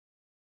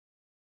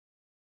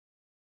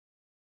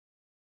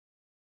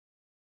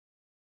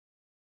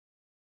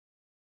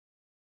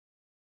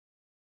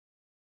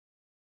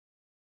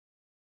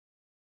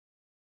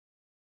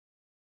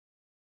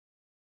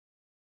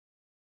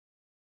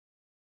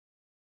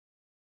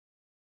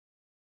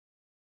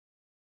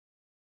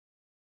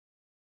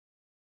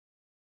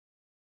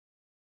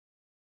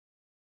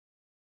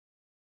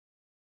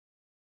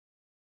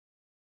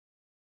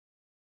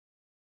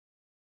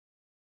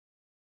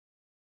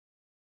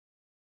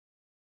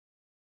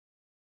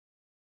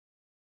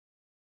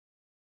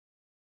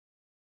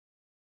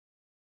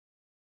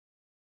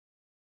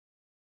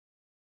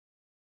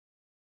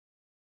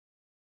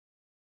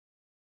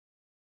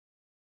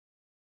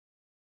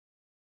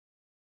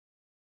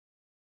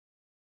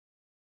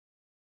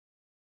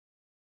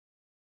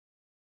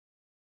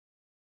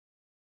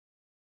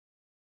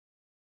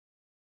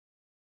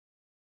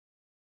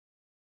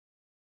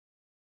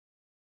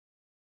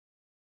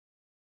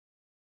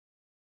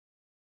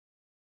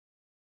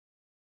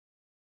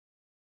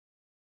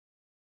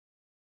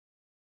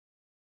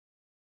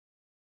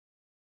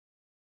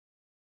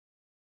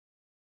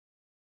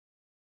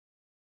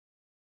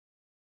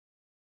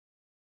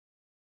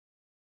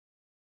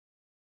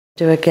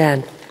do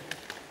again.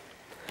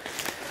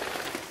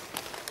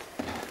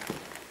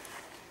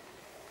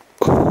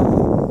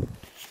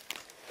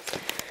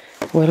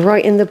 We'll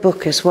write in the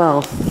book as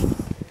well.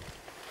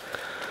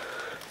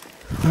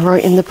 We'll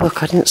write in the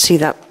book. I didn't see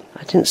that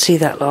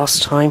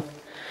last time.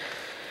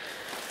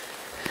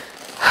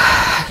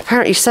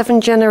 Apparently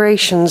 7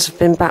 generations have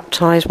been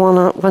baptised,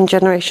 one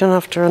generation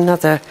after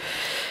another,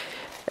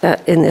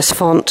 in this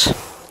font.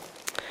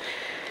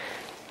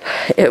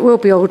 It will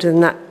be older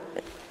than that.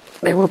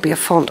 There will be a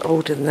font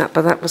older than that,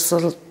 but that was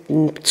the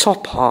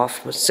top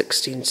half was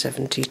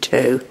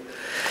 1672.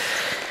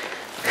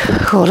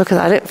 Oh, look at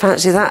that. I don't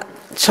fancy that.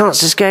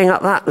 Chances going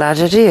up that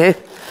ladder, do you?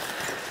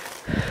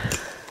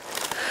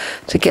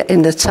 To get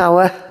in the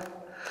tower.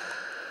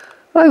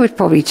 I would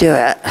probably do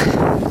it.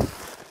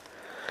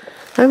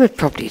 I would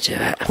probably do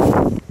it.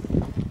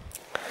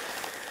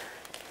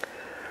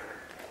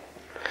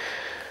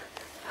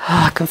 Oh,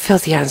 I can feel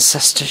the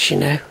ancestors, you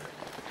know.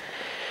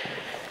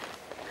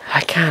 I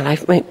can. I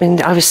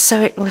was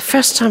so... The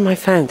first time I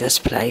found this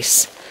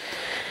place,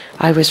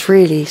 I was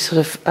really sort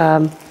of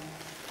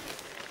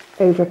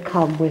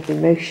overcome with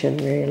emotion,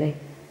 really.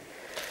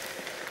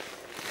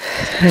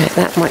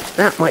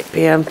 That might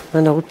be an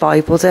old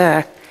Bible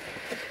there.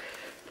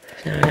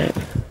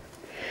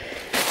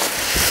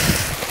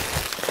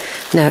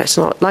 No, it's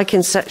not. Like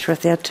in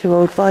Setchworth, they had 2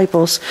 old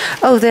Bibles.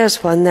 Oh,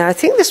 there's one there. I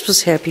think this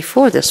was here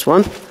before this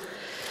one.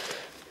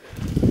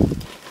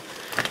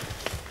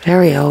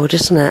 Very old,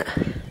 isn't it?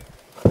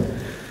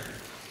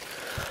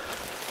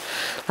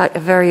 Like a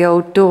very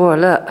old door,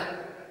 look.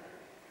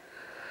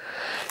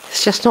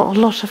 There's just not a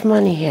lot of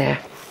money here.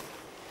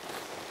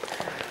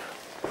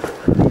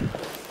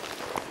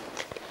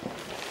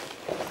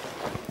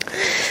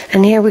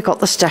 And here we got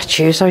the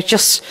statues. I was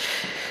just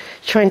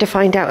trying to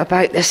find out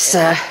about this,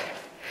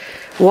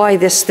 why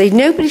this...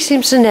 Nobody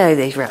seems to know,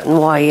 they've written,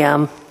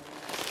 why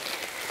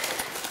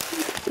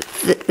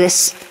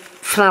this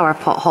flower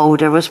pot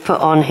holder was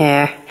put on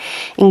here.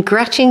 In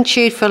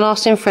gratitude for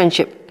lasting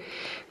friendship,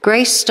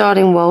 Grace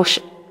Starling Walsh,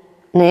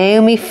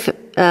 Naomi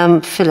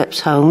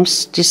Phillips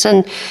Holmes, Grace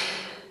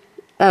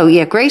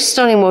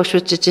Starling Walsh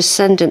was the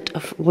descendant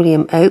of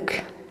William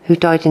Oake, who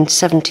died in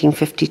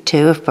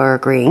 1752 of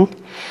Burgh Green,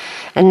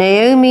 and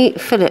Naomi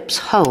Phillips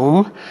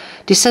Holm,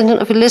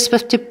 descendant of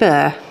Elizabeth de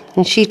Burgh,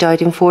 and she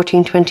died in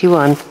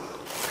 1421.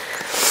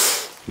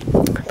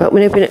 But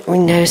nobody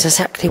knows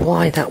exactly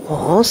why that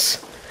was.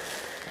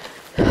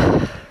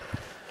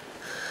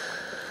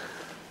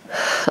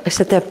 I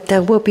said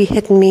there will be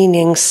hidden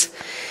meanings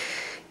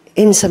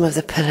in some of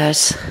the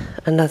pillars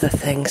and other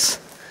things.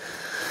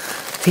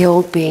 The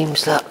old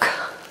beams, look.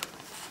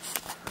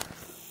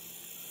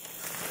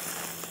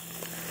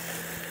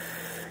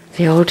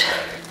 The old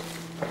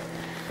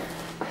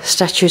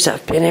statues that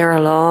have been here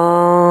a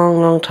long,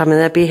 long time, and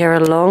they'll be here a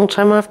long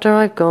time after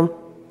I've gone.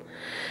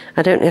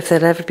 I don't know if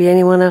there'll ever be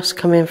anyone else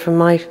coming from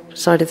my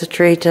side of the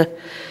tree to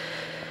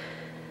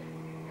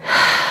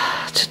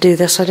do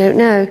this. I don't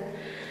know.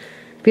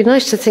 It'd be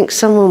nice to think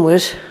someone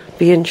would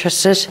be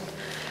interested.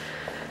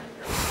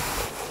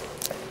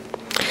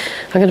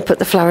 I'm going to put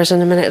the flowers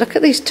in a minute. Look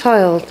at these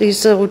tiles,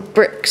 these old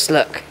bricks,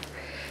 look.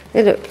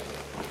 They look...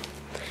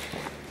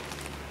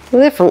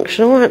 Well, they're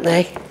functional, aren't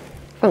they?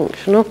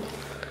 Functional.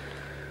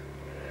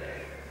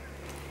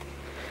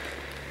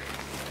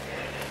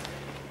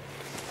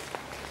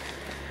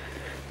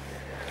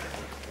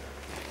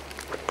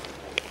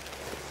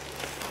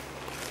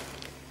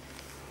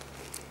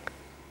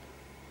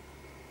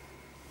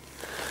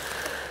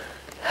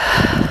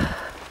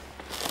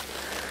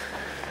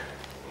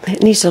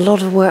 It needs a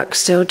lot of work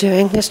still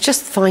doing. It's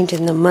just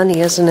finding the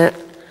money, isn't it?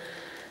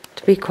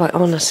 To be quite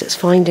honest, it's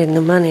finding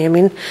the money. I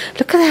mean,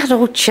 look at that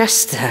old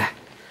chest there.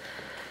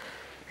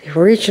 The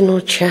original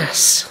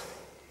chest.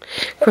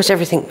 Of course,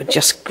 everything would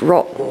just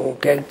rot or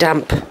go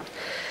damp.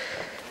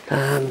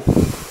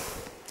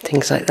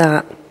 Things like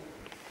that.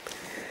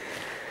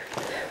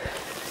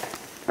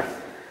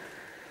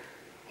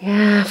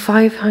 Yeah,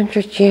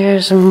 500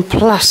 years and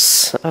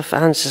plus of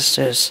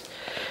ancestors.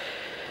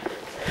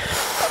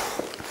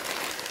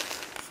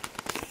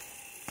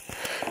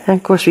 And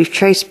of course we've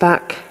traced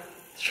back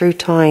through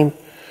time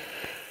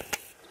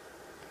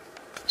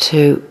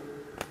to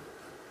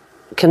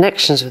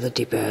connections with the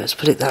de Burghs,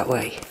 put it that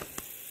way,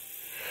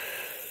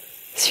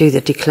 through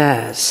the de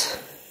Clares.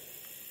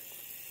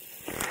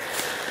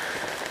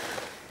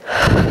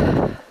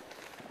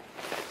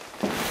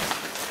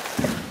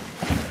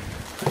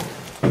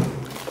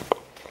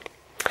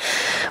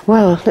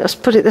 Well, let's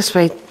put it this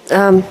way,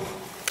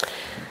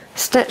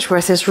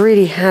 Stechworth has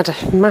really had a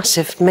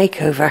massive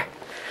makeover.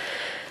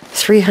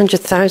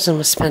 300,000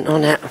 was spent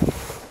on it.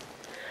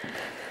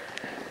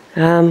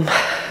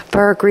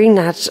 Burgh Green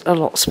had a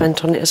lot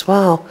spent on it as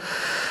well.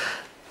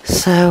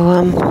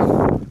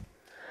 So,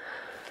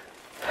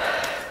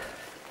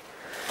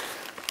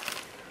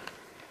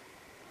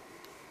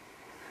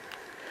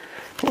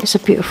 it's a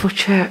beautiful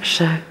church,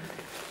 so.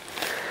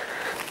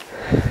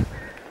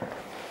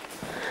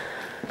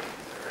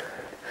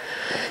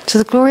 To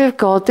the glory of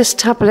God, this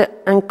tablet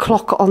and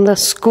clock on the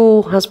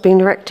school has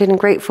been erected in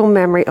grateful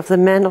memory of the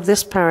men of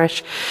this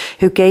parish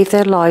who gave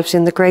their lives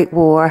in the Great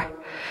War.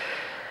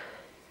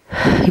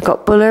 You've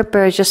got Buller,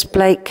 Burgess,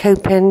 Blake,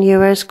 Copin,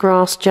 Ewers,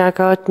 Grass,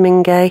 Jaggard,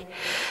 Mingay,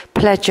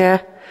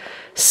 Pledger,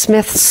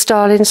 Smith,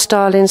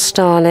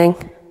 Starling,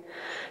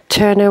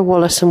 Turner,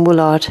 Wallace and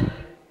Woolard.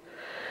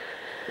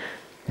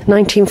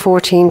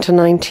 1914 to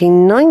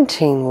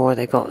 1919 war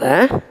they got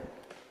there.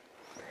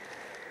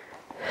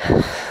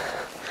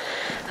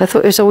 I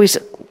thought it was always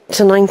to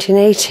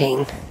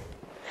 1918.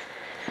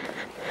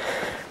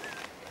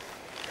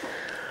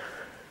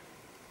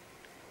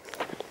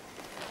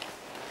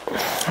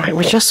 Right,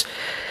 we just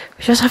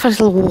have a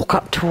little walk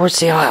up towards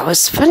the aisle.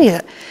 It's funny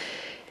that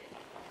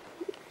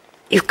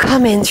you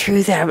come in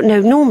through there.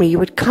 No, normally you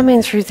would come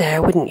in through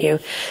there, wouldn't you?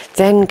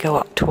 Then go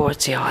up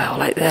towards the aisle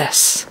like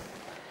this.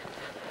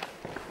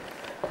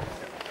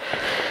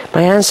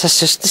 My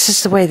ancestors, this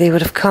is the way they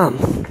would have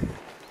come.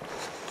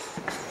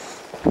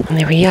 When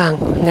they were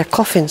young, and their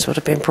coffins would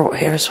have been brought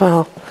here as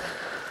well.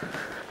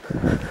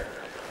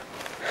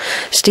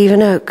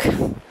 Stephen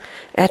Oake,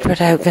 Edward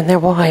Oake and their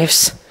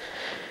wives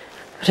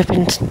would have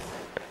been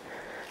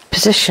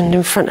positioned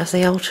in front of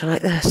the altar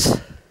like this.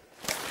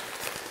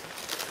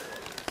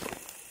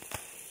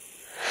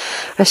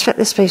 I expect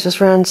this place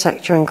was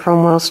ransacked during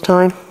Cromwell's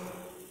time.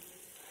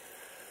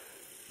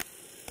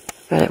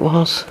 Bet it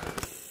was.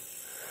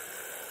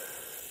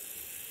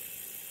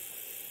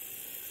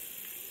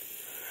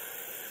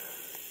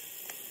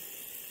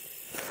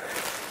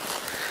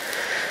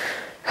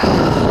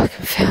 Oh, I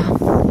can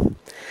feel.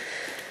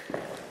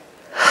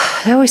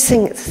 I always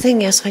think, the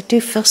thing is, I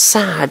do feel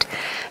sad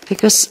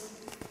because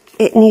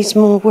it needs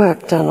more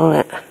work done on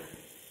it.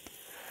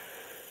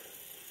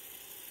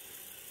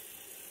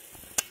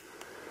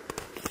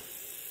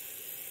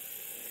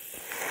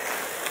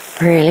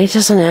 Really,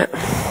 doesn't it?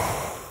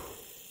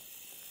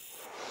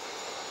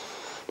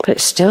 But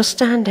it's still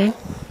standing.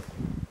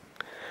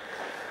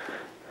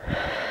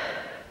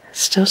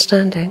 Still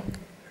standing.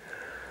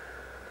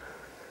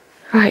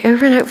 Right,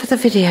 over and out for the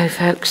video,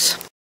 folks.